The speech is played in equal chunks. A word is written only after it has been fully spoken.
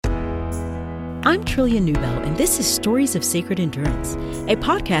I'm Trillia Newbell, and this is Stories of Sacred Endurance, a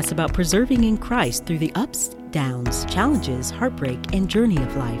podcast about persevering in Christ through the ups, downs, challenges, heartbreak, and journey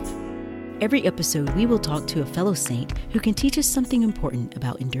of life. Every episode, we will talk to a fellow saint who can teach us something important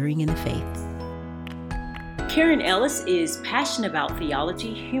about enduring in the faith. Karen Ellis is passionate about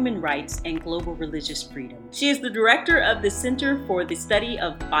theology, human rights, and global religious freedom. She is the director of the Center for the Study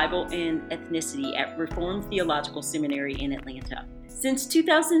of Bible and Ethnicity at Reformed Theological Seminary in Atlanta. Since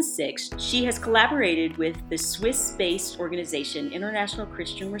 2006, she has collaborated with the Swiss-based organization International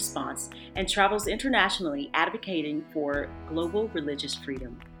Christian Response and travels internationally advocating for global religious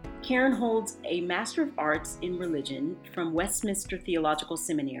freedom. Karen holds a Master of Arts in Religion from Westminster Theological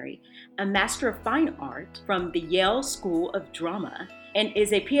Seminary, a Master of Fine Art from the Yale School of Drama, and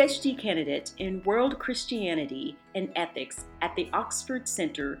is a PhD candidate in World Christianity and Ethics at the Oxford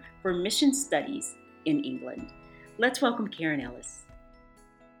Centre for Mission Studies in England. Let's welcome Karen Ellis.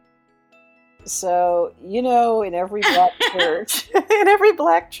 So, in every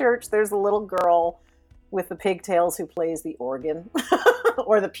black church, there's a little girl with the pigtails who plays the organ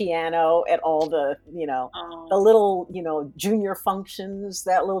or the piano at all the little, junior functions.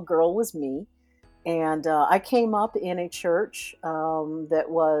 That little girl was me. And I came up in a church that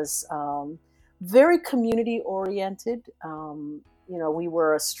was very community oriented. We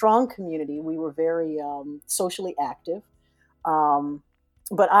were a strong community. We were very socially active.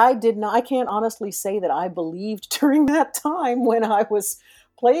 But I can't honestly say that I believed during that time when I was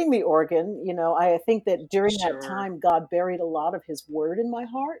playing the organ. I think that during that time, God buried a lot of his word in my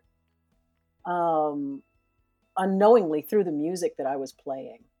heart, unknowingly through the music that I was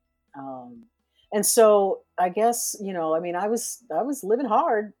playing. And so I guess, I was living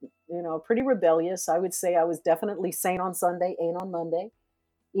hard, pretty rebellious. I would say I was definitely saint on Sunday, ain't on Monday.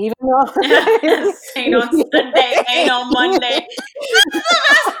 Even though saint on Sunday, ain't on Monday.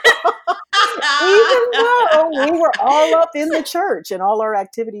 Even though we were all up in the church and all our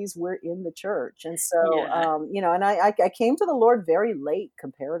activities were in the church. And so, and I came to the Lord very late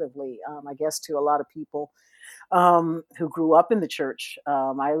comparatively, I guess, to a lot of people who grew up in the church.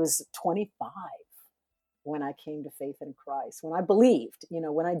 I was 25 when I came to faith in Christ, when I believed,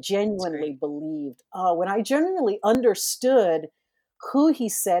 when I genuinely believed, when I genuinely understood who he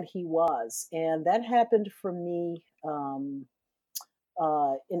said he was. And that happened for me in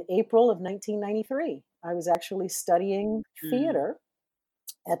April of 1993. I was actually studying theater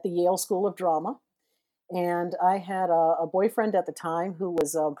at the Yale School of Drama. And I had a boyfriend at the time who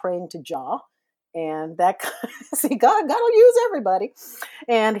was praying to Jah. And that, see, God will use everybody.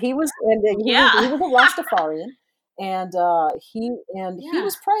 And he was a Rastafarian. And he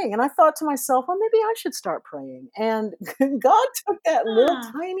was praying, and I thought to myself, well, maybe I should start praying. And God took that little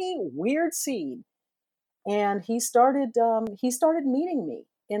tiny weird seed, and he started meeting me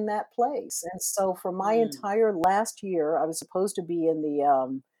in that place. And so for my entire last year, I was supposed to be in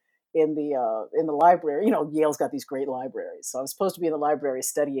the library. Yale's got these great libraries, so I was supposed to be in the library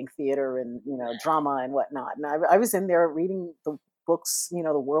studying theater and drama and whatnot. And I was in there reading the books,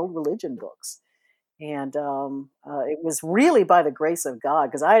 the world religion books. And it was really by the grace of God,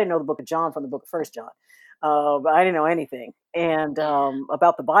 because I didn't know the book of John from the book of First John. But I didn't know anything and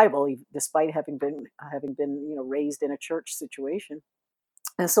about the Bible, despite having been raised in a church situation.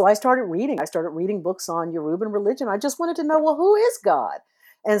 And so I started reading books on Yoruban religion. I just wanted to know, well, who is God?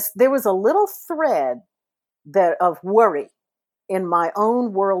 And there was a little thread of worry in my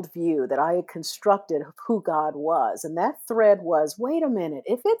own worldview that I had constructed of who God was. And that thread was, wait a minute,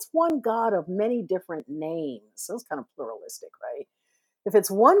 if it's one God of many different names, so it's kind of pluralistic, right? If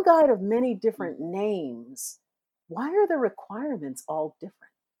it's one God of many different names, why are the requirements all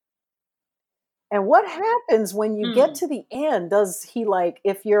different? And what happens when you get to the end? Does he,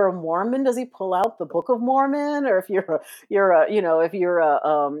 if you're a Mormon, does he pull out the Book of Mormon? Or if a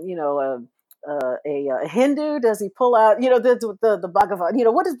Hindu, does he pull out the Bhagavad?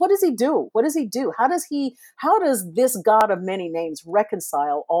 What does he do? What does he do? How does this God of many names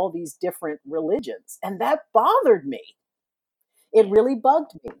reconcile all these different religions? And that bothered me. It really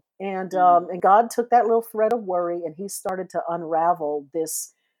bugged me. And God took that little thread of worry, and he started to unravel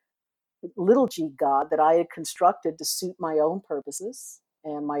this little g God that I had constructed to suit my own purposes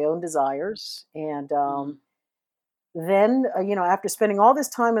and my own desires. And then, after spending all this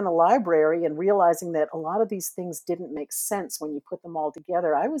time in the library and realizing that a lot of these things didn't make sense when you put them all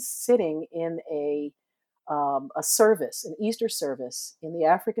together, I was sitting in a service, an Easter service in the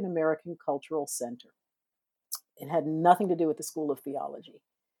African American Cultural Center. It had nothing to do with the School of Theology.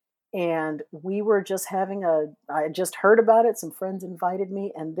 And we were just I had just heard about it. Some friends invited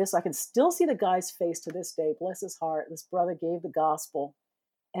me, and I can still see the guy's face to this day. Bless his heart. This brother gave the gospel.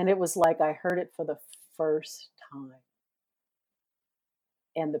 And it was like I heard it for the first time,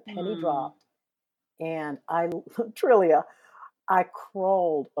 and the penny Mm. dropped. And I, Trillia, I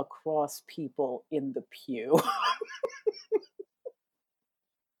crawled across people in the pew.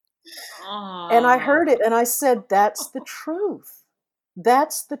 And I heard Oh. it and I said, "That's the truth.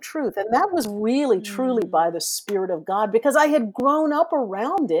 That's the truth." And that was really, truly by Mm. the Spirit of God because I had grown up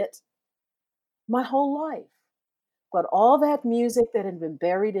around it my whole life. But all that music that had been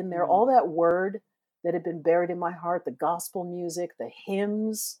buried in there, Mm. all that word that had been buried in my heart, the gospel music, the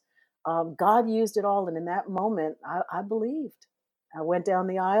hymns, God used it all. And in that moment, I believed. I went down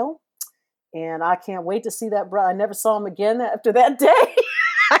the aisle and I can't wait to see that brother. I never saw him again after that day.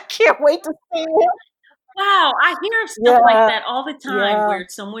 I can't wait to see him. Wow, I hear stuff like Yeah, that all the time yeah. where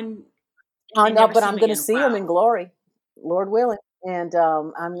someone I they know, never but see I'm him gonna again. see him in Wow. glory, Lord willing. And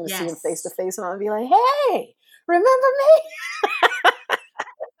I'm gonna see him face to Yes. face and I'm gonna be like, "Hey, remember me?"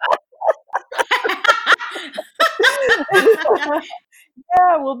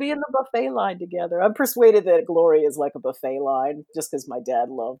 Yeah, we'll be in the buffet line together. I'm persuaded that glory is like a buffet line just because my dad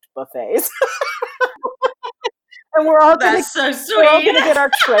loved buffets. And That's so we're all sweet. gonna get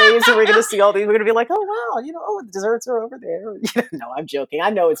our trays and we're gonna see all these. We're gonna be like, "Oh wow, oh, the desserts are over there." No, I'm joking. I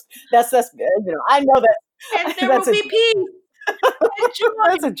know I know And that there that's will a be peace and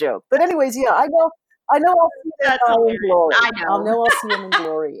that's a joy. joke. But anyways, yeah, I know I'll see that That's guy in hilarious. glory. I I'll know. know I'll see him in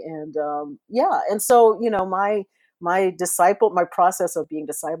glory. And yeah, and so, my process of being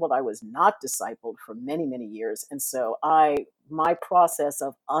discipled, I was not discipled for many, many years. And so my process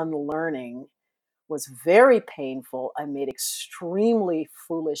of unlearning was very painful. I made extremely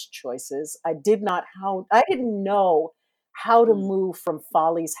foolish choices. I didn't know how to Mm. move from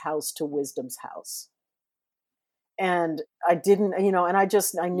folly's house to wisdom's house. And I didn't, and I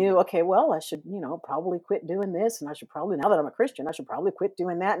Mm. knew, okay, well, I should, probably quit doing this. And I should probably, now that I'm a Christian, I should probably quit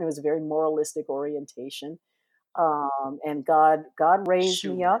doing that. And it was a very moralistic orientation. And God raised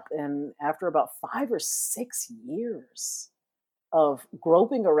me Sure. up. And after about 5 or 6 years of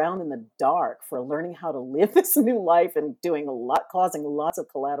groping around in the dark for learning how to live this new life and causing lots of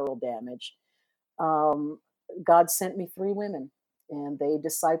collateral damage, um, God sent me 3 women and they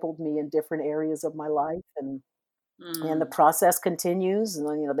discipled me in different areas of my life. And the Mm. process continues, and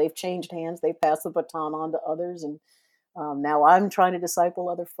then, they've changed hands, they've passed the baton on to others, and now I'm trying to disciple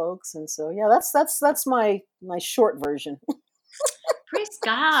other folks. And so, yeah, that's my short version. Praise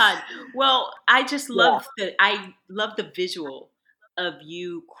God. Well, Yeah. I love the visual of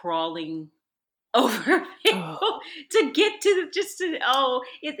you crawling over Oh, people to get to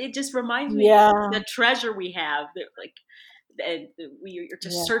it just reminds me yeah, the treasure we have that like and we are to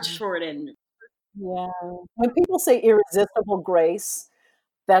yeah, search for it and yeah. When people say irresistible grace,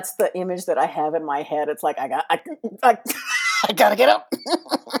 that's the image that I have in my head. It's like I, I gotta get up.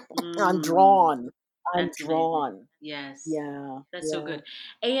 I'm mm, drawn. I'm that's amazing. drawn. Yes. Yeah, That's so yeah, good.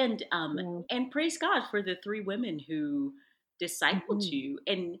 yeah. And praise God for the three women who discipled Hmm. you.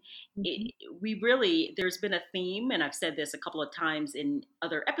 And Hmm. we really there's been a theme, and I've said this a couple of times in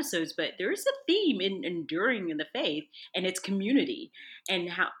other episodes, but there is a theme in enduring in the faith, and it's community and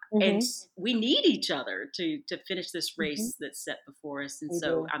how Hmm. we need each other to finish this Hmm. race that's set before us. And We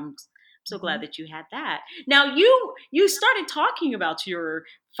so do. I'm so glad Mhm. that you had that. Now you started talking about your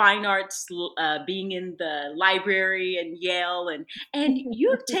fine arts being in the library and Yale and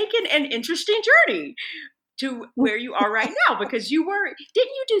you've taken an interesting journey to where you are right now because didn't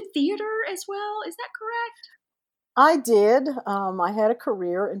you do theater as well? Is that correct? I did. I had a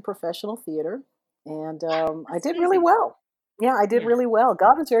career in professional theater, and I That's did really amazing. well. Yeah, I did Yeah. really well.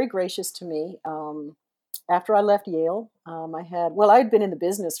 God was very gracious to me. After I left Yale, I had been in the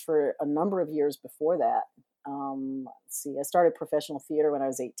business for a number of years before that. Let's see, I started professional theater when I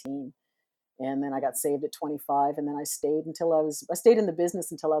was 18, and then I got saved at 25, and then I stayed in the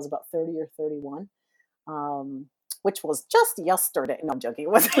business until I was about 30 or 31, um, which was just yesterday. No, I'm joking.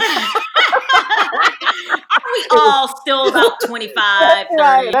 It wasn't. Aren't we It was all still about That's 25,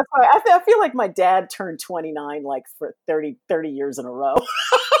 right, 30? that's right. I feel like my dad turned 29, like, for 30 years in a row.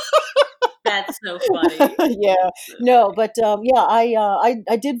 That's so funny. Yeah. That's so No, funny. but, yeah,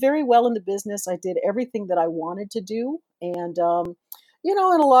 I did very well in the business. I did everything that I wanted to do, and, in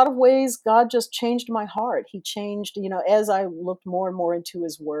a lot of ways, God just changed my heart. He changed, as I looked more and more into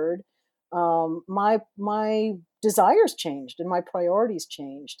His Word, my desires changed and my priorities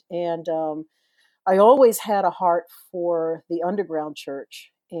changed, and, I always had a heart for the underground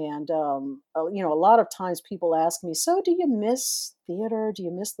church. And, a lot of times people ask me, "So, do you miss theater? Do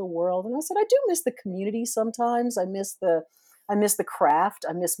you miss the world?" And I said, "I do miss the community sometimes. I miss the craft.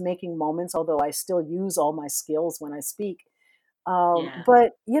 I miss making moments, although I still use all my skills when I speak." Yeah.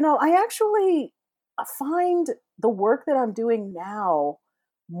 But, I actually find the work that I'm doing now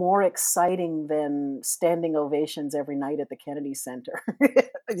more exciting than standing ovations every night at the Kennedy Center.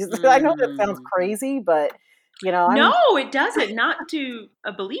 I know that sounds Mm. crazy, but, I'm, No, it doesn't. Not to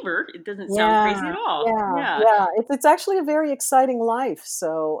a believer. It doesn't sound crazy yeah, at all. yeah, Yeah. yeah. It's actually a very exciting life.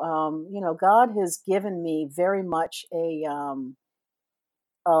 So, God has given me very much a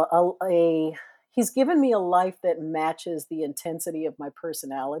he's given me a life that matches the intensity of my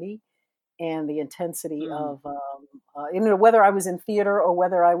personality and the intensity Mm. of whether I was in theater or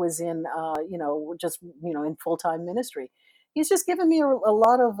whether I was in just in full-time ministry. He's just given me a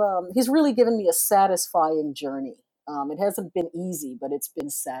lot of he's really given me a satisfying journey. It hasn't been easy, but it's been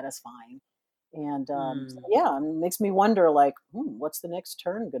satisfying. And Mm. yeah, it makes me wonder, like, what's the next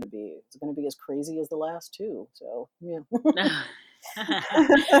turn going to be? It's going to be as crazy as the last two. So yeah.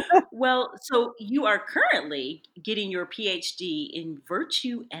 Well, so you are currently getting your PhD in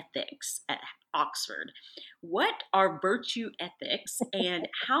virtue ethics at Oxford. What are virtue ethics and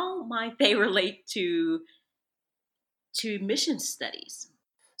how might they relate to mission studies?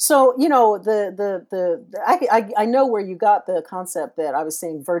 So, I know where you got the concept that I was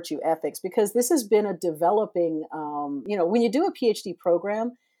saying virtue ethics, because this has been a developing, when you do a PhD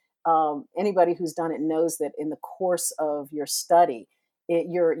program, anybody who's done it knows that in the course of your study,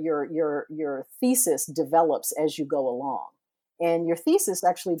 your thesis develops as you go along. And your thesis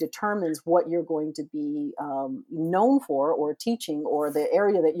actually determines what you're going to be known for or teaching, or the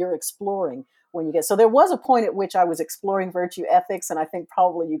area that you're exploring when you get. So there was a point at which I was exploring virtue ethics, and I think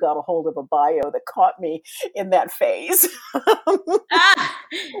probably you got a hold of a bio that caught me in that phase. Ah,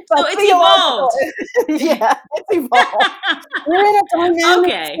 But so it's theological, evolved. yeah, it's evolved. We're in a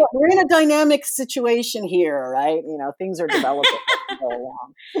dynamic, Okay. we're in a dynamic situation here, right? Things are developing as we go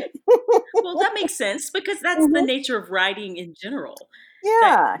along. Well, that makes sense because that's the Mhm. nature of writing in general.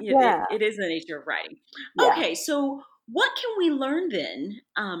 That Yeah, it, yeah, it is the nature of writing. yeah. Okay, so what can we learn then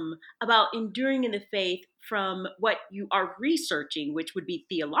about enduring in the faith from what you are researching, which would be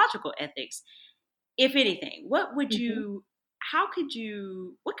theological ethics, if anything? What would Hmm. you? How could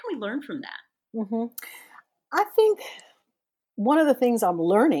you? What can we learn from that? Hmm. I think one of the things I'm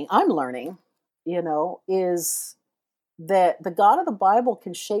learning, is that the God of the Bible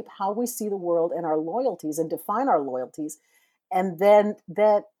can shape how we see the world and our loyalties and define our loyalties, and then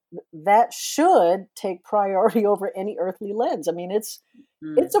that should take priority over any earthly lens. I mean,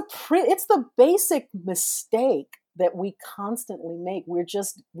 Mm, it's the basic mistake that we constantly make. We're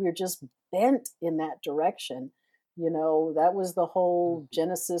just bent in that direction. That was the whole mhm,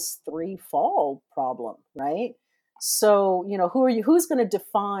 Genesis 3 fall problem, right? So, who's going to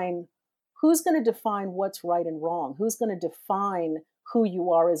define what's right and wrong? Who's going to define who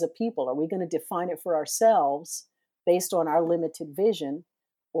you are as a people? Are we going to define it for ourselves based on our limited vision,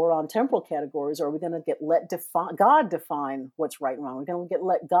 or on temporal categories? Or are we going to God define what's right and wrong? We're going to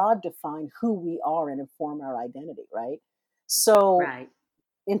let God define who we are and inform our identity, right? So, right.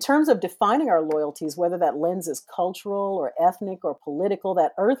 in terms of defining our loyalties, whether that lens is cultural or ethnic or political,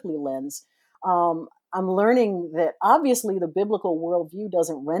 that earthly lens, I'm learning that obviously the biblical worldview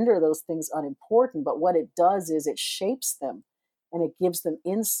doesn't render those things unimportant, but what it does is it shapes them, and it gives them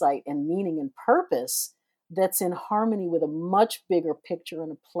insight and meaning and purpose that's in harmony with a much bigger picture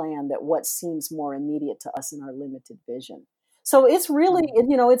and a plan that what seems more immediate to us in our limited vision. So it's really,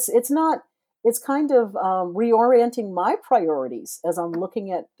 Mm, it's not, it's kind of reorienting my priorities as I'm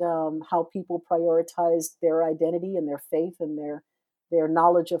looking at how people prioritize their identity and their faith and their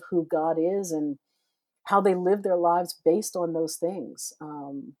knowledge of who God is, and how they live their lives based on those things.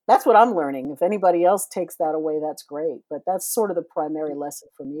 That's what I'm learning. If anybody else takes that away, that's great. But that's sort of the primary lesson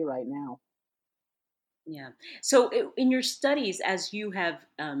for me right now. yeah. So, in your studies, as you have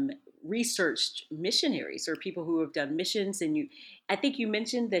researched missionaries or people who have done missions, and I think you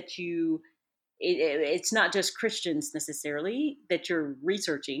mentioned that it's not just Christians necessarily that you're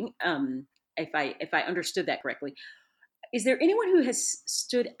researching. If I understood that correctly, is there anyone who has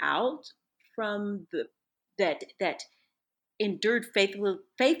stood out from the that endured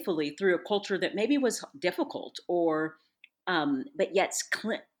faithfully through a culture that maybe was difficult, or but yet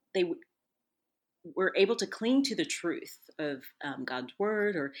they were able to cling to the truth of God's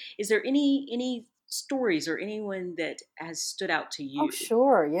word? Or is there any stories or anyone that has stood out to Oh, you?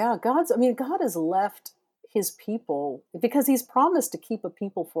 sure. Yeah. God has left his people because he's promised to keep a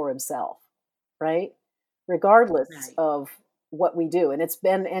people for himself, right? Regardless Right. of what we do.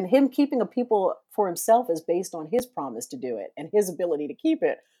 And him keeping a people for himself is based on his promise to do it and his ability to keep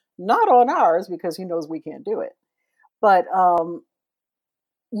it, not on ours, because he knows we can't do it. But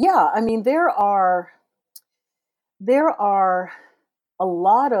yeah, I mean, there are a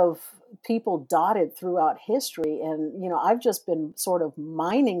lot of people dotted throughout history, and I've just been sort of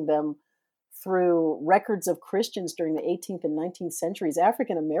mining them through records of Christians during the 18th and 19th centuries,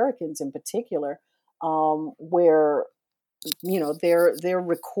 African Americans in particular, where they're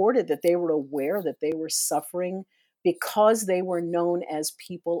recorded that they were aware that they were suffering because they were known as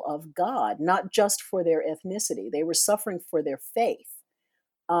people of God, not just for their ethnicity. They were suffering for their faith.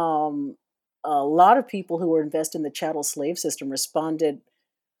 Um, a lot of people who were invested in the chattel slave system responded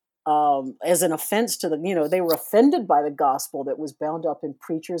as an offense to they were offended by the gospel that was bound up in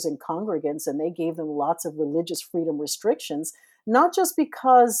preachers and congregants, and they gave them lots of religious freedom restrictions, not just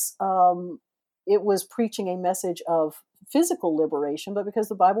because it was preaching a message of physical liberation, but because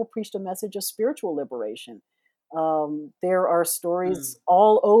the Bible preached a message of spiritual liberation. There are Mm. stories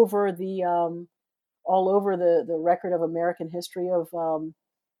all over the record of American history of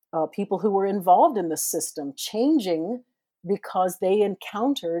people who were involved in the system changing because they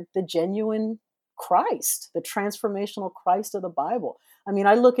encountered the genuine Christ, the transformational Christ of the Bible. I mean,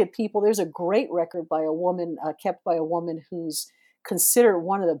 I look at people, there's a great record by a woman, kept by a woman who's considered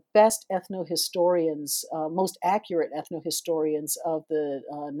one of the best ethnohistorians, most accurate ethnohistorians of the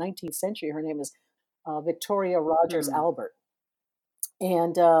 19th century. Her name is Victoria Rogers Mm. Albert.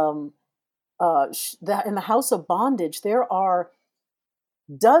 And that in the House of Bondage, there are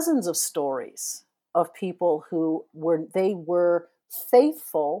dozens of stories of people who were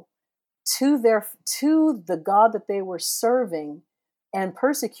faithful to the God that they were serving and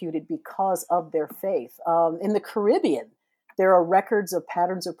persecuted because of their faith. In the Caribbean, there are records of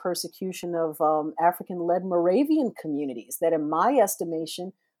patterns of persecution of African-led Moravian communities that, in my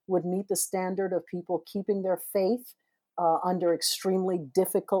estimation, would meet the standard of people keeping their faith under extremely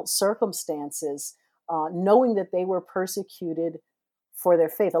difficult circumstances, knowing that they were persecuted for their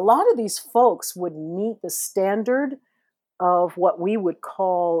faith. A lot of these folks would meet the standard of what we would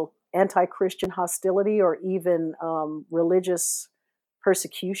call anti-Christian hostility or even religious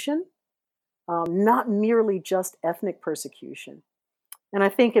persecution, not merely just ethnic persecution. And I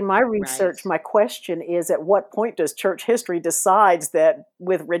think in my Right. research, my question is, at what point does church history decides that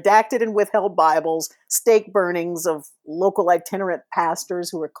with redacted and withheld Bibles, stake burnings of local itinerant pastors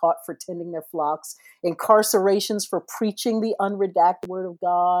who were caught for tending their flocks, incarcerations for preaching the unredacted word of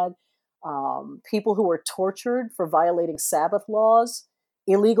God, people who were tortured for violating Sabbath laws,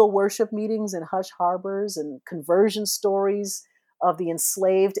 illegal worship meetings in hush harbors, and conversion stories of the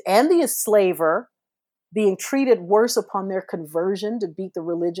enslaved and the enslaver being treated worse upon their conversion to beat the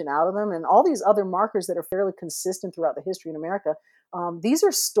religion out of them, and all these other markers that are fairly consistent throughout the history in America. These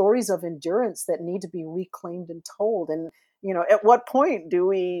are stories of endurance that need to be reclaimed and told. And at what point do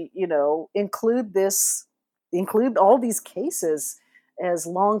we, include all these cases as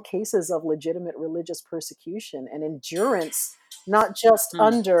long cases of legitimate religious persecution and endurance, not just Mm.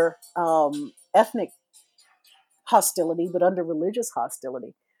 under ethnic hostility, but under religious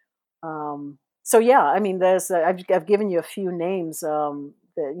hostility? So yeah, I mean, I've given you a few names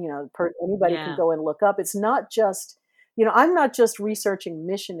that anybody can Yeah. go and look up. It's not just I'm not just researching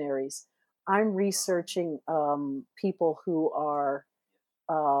missionaries. I'm researching people who are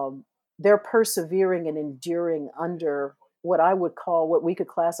um, they're persevering and enduring under what we could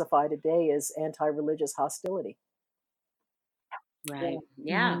classify today as anti-religious hostility. Yeah. Right.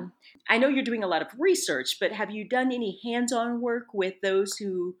 Yeah. Hmm. I know you're doing a lot of research, but have you done any hands-on work with those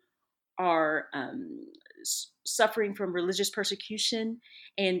who are suffering from religious persecution?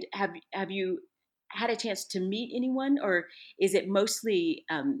 And have you had a chance to meet anyone, or is it mostly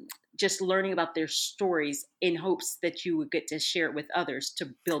just learning about their stories in hopes that you would get to share it with others to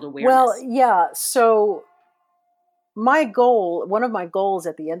build Well, awareness? yeah. So one of my goals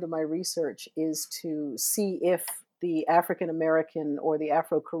at the end of my research is to see if the African American or the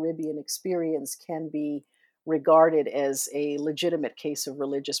Afro Caribbean experience can be regarded as a legitimate case of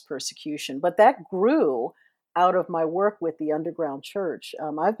religious persecution. But that grew out of my work with the underground church.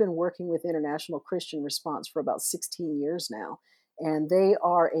 I've been working with International Christian Response for about 16 years now. And they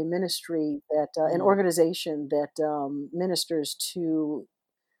are a ministry an Mm. organization that ministers to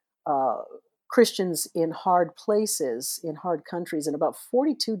uh, Christians in hard places, in hard countries, in about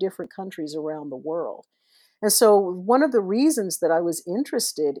 42 different countries around the world. And so, one of the reasons that I was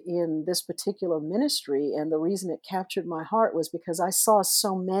interested in this particular ministry and the reason it captured my heart was because I saw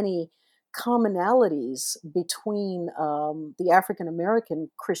so many commonalities between the African American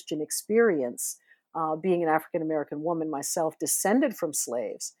Christian experience, being an African American woman myself, descended from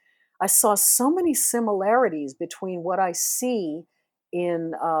slaves. I saw so many similarities between what I see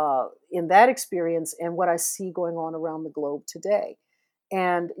in that experience and what I see going on around the globe today.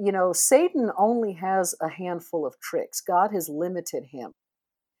 And, Satan only has a handful of tricks. God has limited him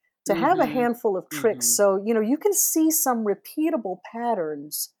to have a Mm-hmm. handful of tricks. Mm-hmm. So, you can see some repeatable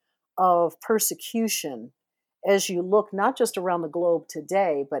patterns of persecution as you look not just around the globe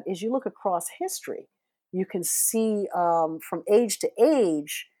today, but as you look across history. You can see from age to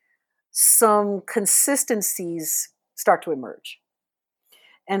age some consistencies start to emerge.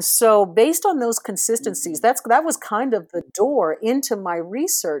 And so, based on those consistencies, Mm-hmm. that was kind of the door into my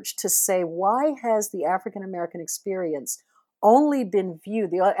research to say, why has the African American experience only been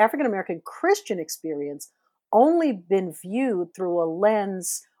viewed, the African American Christian experience only been viewed through a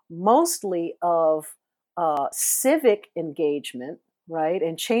lens mostly of civic engagement, right,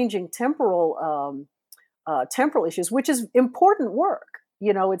 and changing temporal issues, which is important work.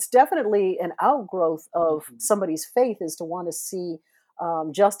 It's definitely an outgrowth of Mm-hmm. somebody's faith is to want to see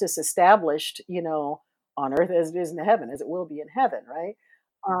justice established, on earth as it is in heaven, as it will be in heaven, right?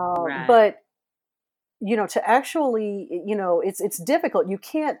 Right. But to actually, it's difficult. You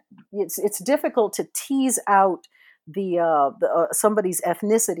can't. It's difficult to tease out the somebody's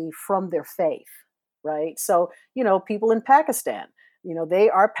ethnicity from their faith, right? So people in Pakistan, they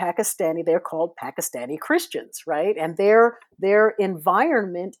are Pakistani. They're called Pakistani Christians, right? And their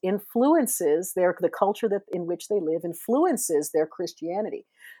environment influences the culture that in which they live influences their Christianity.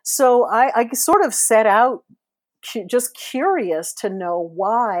 So I sort of set out just curious to know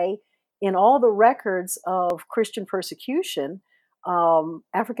why, in all the records of Christian persecution,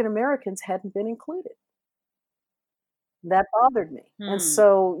 African Americans hadn't been included. That bothered me, and Hmm.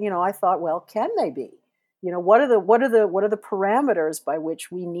 so I thought, well, can they be? What are the parameters by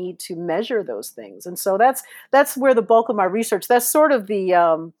which we need to measure those things? And so that's where the bulk of my research. That's sort of the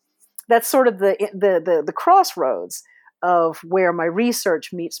crossroads of where my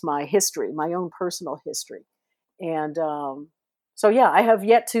research meets my history, my own personal history. And so, yeah, I have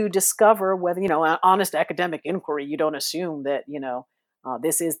yet to discover whether, honest academic inquiry, you don't assume that,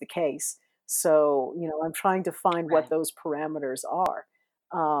 this is the case. So, I'm trying to find what Right. those parameters are.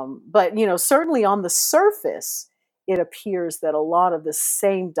 But, certainly on the surface, it appears that a lot of the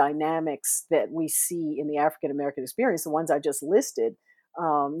same dynamics that we see in the African American experience, the ones I just listed,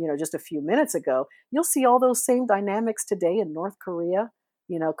 just a few minutes ago, you'll see all those same dynamics today in North Korea.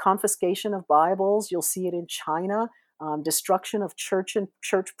 Confiscation of Bibles. You'll see it in China. Destruction of church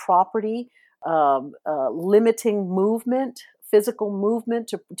property. Limiting movement, physical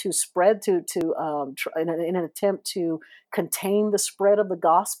movement to spread in an attempt to contain the spread of the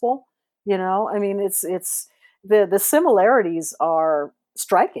gospel. I mean, it's the similarities are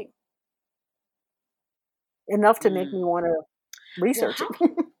striking enough to make me Mm. want to Well, research how?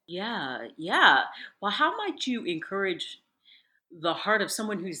 it. Yeah, yeah. Well, how might you encourage the heart of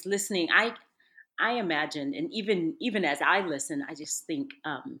someone who's listening? I imagine, and even as I listen, I just think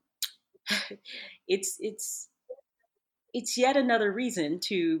it's it's it's yet another reason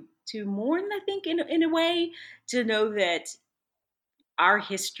to mourn. I think in a way to know that our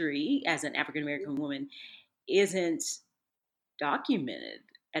history as an African American woman isn't documented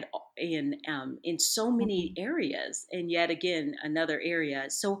at all in so many Mhm. areas, and yet again another area.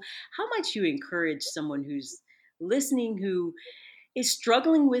 So, how might you encourage someone who's listening who is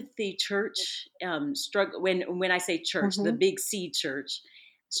struggling with the church? Struggle when I say church, the Mhm. big C church,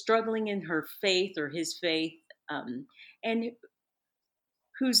 struggling in her faith or his faith, and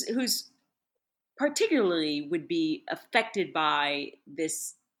who's particularly would be affected by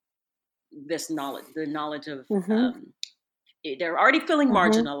this knowledge, the knowledge of Mhm. they're already feeling Mhm.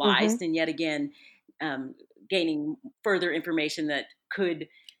 marginalized, Mhm. and yet again um, gaining further information that could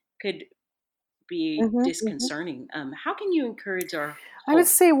be Mhm. Mhm. disconcerting. How can you encourage our I would hope?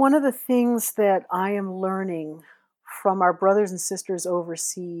 say one of the things that I am learning from our brothers and sisters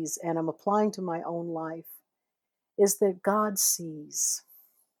overseas, and I'm applying to my own life, is that God sees.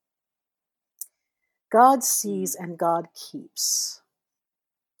 God Mm. sees and God keeps.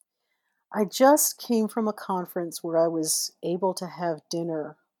 I just came from a conference where I was able to have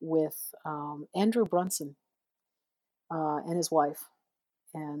dinner with Andrew Brunson and his wife,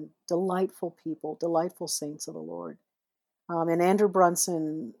 and delightful people, delightful saints of the Lord. And Andrew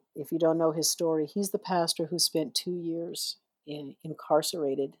Brunson, if you don't know his story, he's the pastor who spent 2 years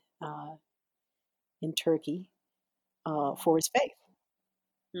incarcerated in Turkey for his faith.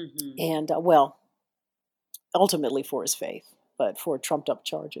 Hmm. And, well, ultimately for his faith, but for trumped up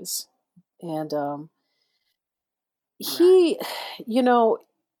charges. And Right. he, you know,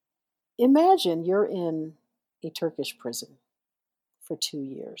 imagine you're in a Turkish prison for 2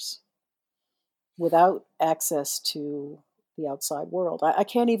 years without access to the outside world. I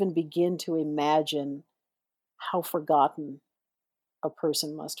can't even begin to imagine how forgotten a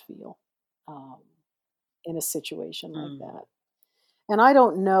person must feel um, in a situation like Mm. that. And I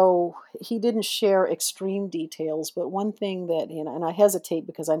don't know, he didn't share extreme details, but one thing that, and I hesitate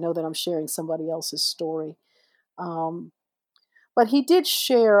because I know that I'm sharing somebody else's story. Um, but he did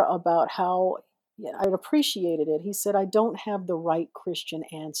share about how, yeah, I appreciated it. He said, I don't have the right Christian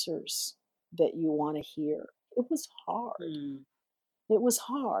answers that you want to hear. It was hard. Mm. It was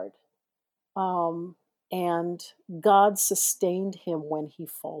hard. Um, and God sustained him when he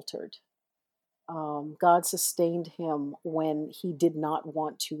faltered. God sustained him when he did not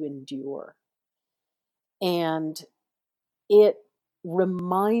want to endure. And it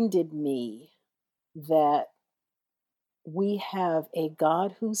reminded me that we have a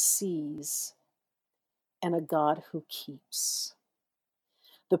God who sees and a God who keeps.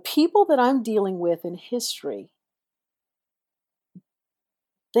 The people that I'm dealing with in history,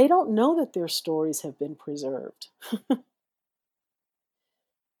 they don't know that their stories have been preserved.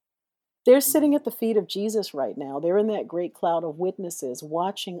 They're sitting Mm. at the feet of Jesus right now. They're in that great cloud of witnesses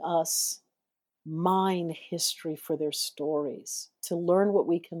watching us mine history for their stories to learn what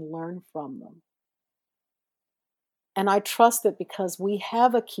we can learn from them. And I trust that because we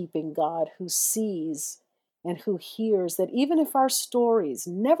have a keeping God who sees and who hears, that even if our stories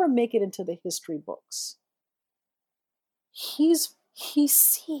never make it into the history books, he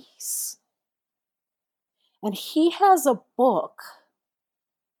sees. And he has a book.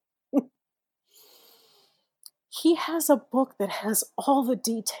 He has a book that has all the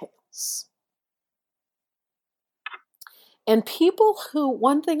details. And people who,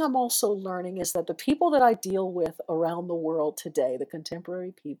 one thing I'm also learning is that the people that I deal with around the world today, the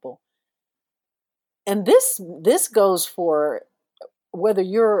contemporary people, and this goes for whether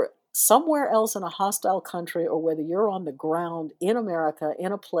you're somewhere else in a hostile country or whether you're on the ground in America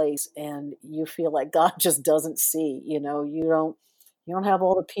in a place and you feel like God just doesn't see, you don't have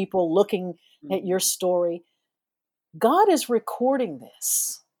all the people looking at your Mm. story. God is recording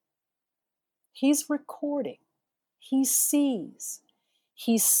this. He's recording. He sees.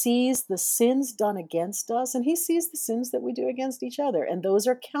 He sees the sins done against us, and he sees the sins that we do against each other. And those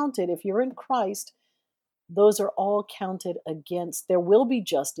are counted. If you're in Christ, those are all counted against. There will be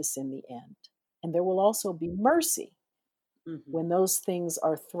justice in the end. And there will also be mercy Mhm. when those things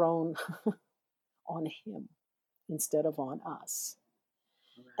are thrown on him instead of on us.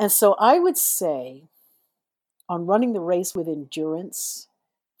 And Right. so I would say, on running the race with endurance,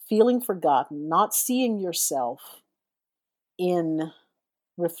 feeling forgotten, not seeing yourself in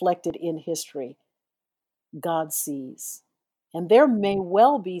reflected in history, God sees. And there may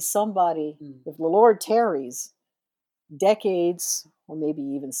well be somebody, Mm. if the Lord tarries, decades or maybe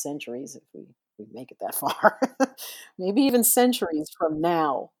even centuries, if we make it that far, maybe even centuries from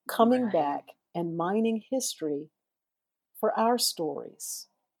now, coming Right. back and mining history for our stories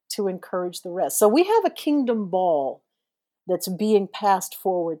to encourage the rest. So we have a kingdom ball that's being passed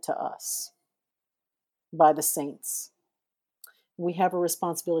forward to us by the saints. We have a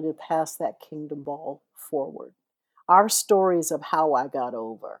responsibility to pass that kingdom ball forward. Our stories of how I got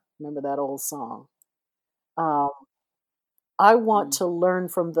over. Remember that old song? Um, I want Mm. to learn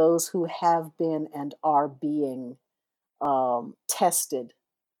from those who have been and are being tested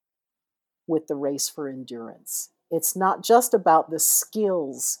with the race for endurance. It's not just about the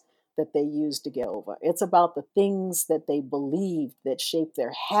skills that they used to get over, it's about the things that they believed that shaped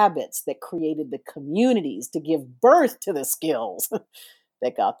their habits, that created the communities to give birth to the skills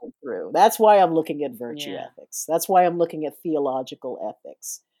that got them through. That's why I'm looking at virtue Yeah. ethics. That's why I'm looking at theological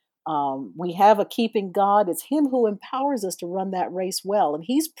ethics. We have a keeping God. It's Him who empowers us to run that race well. And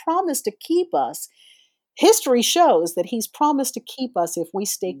He's promised to keep us. History shows that He's promised to keep us if we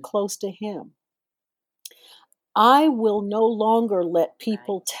stay Mm. close to Him. I will no longer let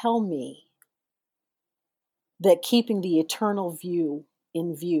people Right. tell me that keeping the eternal view,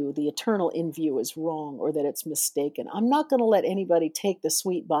 the eternal in view is wrong or that it's mistaken. I'm not going to let anybody take the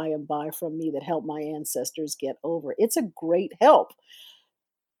sweet by and by from me that helped my ancestors get over. It's a great help.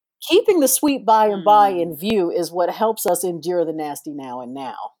 Keeping the sweet by and by in Mm. view is what helps us endure the nasty now and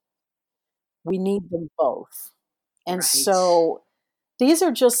now. We need them both. And Right. so these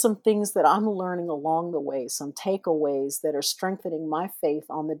are just some things that I'm learning along the way, some takeaways that are strengthening my faith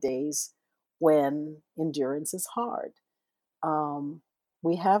on the days when endurance is hard. Um,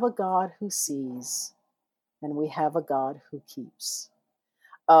 we have a God who sees, and we have a God who keeps.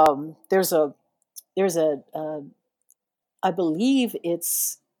 There's a I believe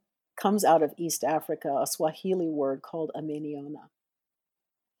it's comes out of East Africa, a Swahili word called ameniona,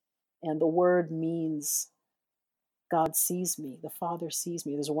 and the word means God sees me, the Father sees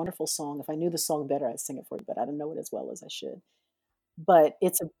me. There's a wonderful song. If I knew the song better, I'd sing it for you, but I don't know it as well as I should. But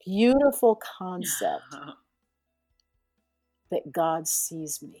it's a beautiful concept that God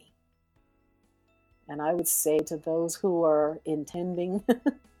sees me. And I would say to those who are intending,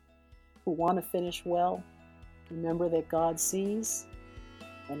 who want to finish well, remember that God sees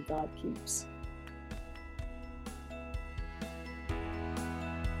and God keeps.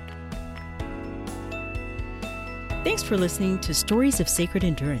 Thanks for listening to Stories of Sacred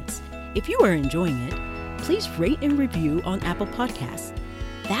Endurance. If you are enjoying it, please rate and review on Apple Podcasts.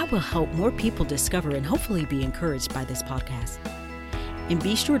 That will help more people discover and hopefully be encouraged by this podcast. And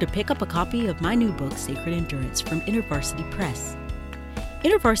be sure to pick up a copy of my new book, Sacred Endurance, from InterVarsity Press.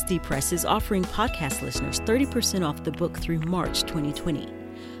 InterVarsity Press is offering podcast listeners 30% off the book through March 2020.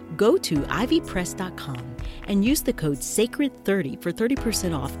 Go to ivypress.com and use the code SACRED30 for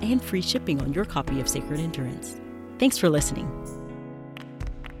 30% off and free shipping on your copy of Sacred Endurance. Thanks for listening.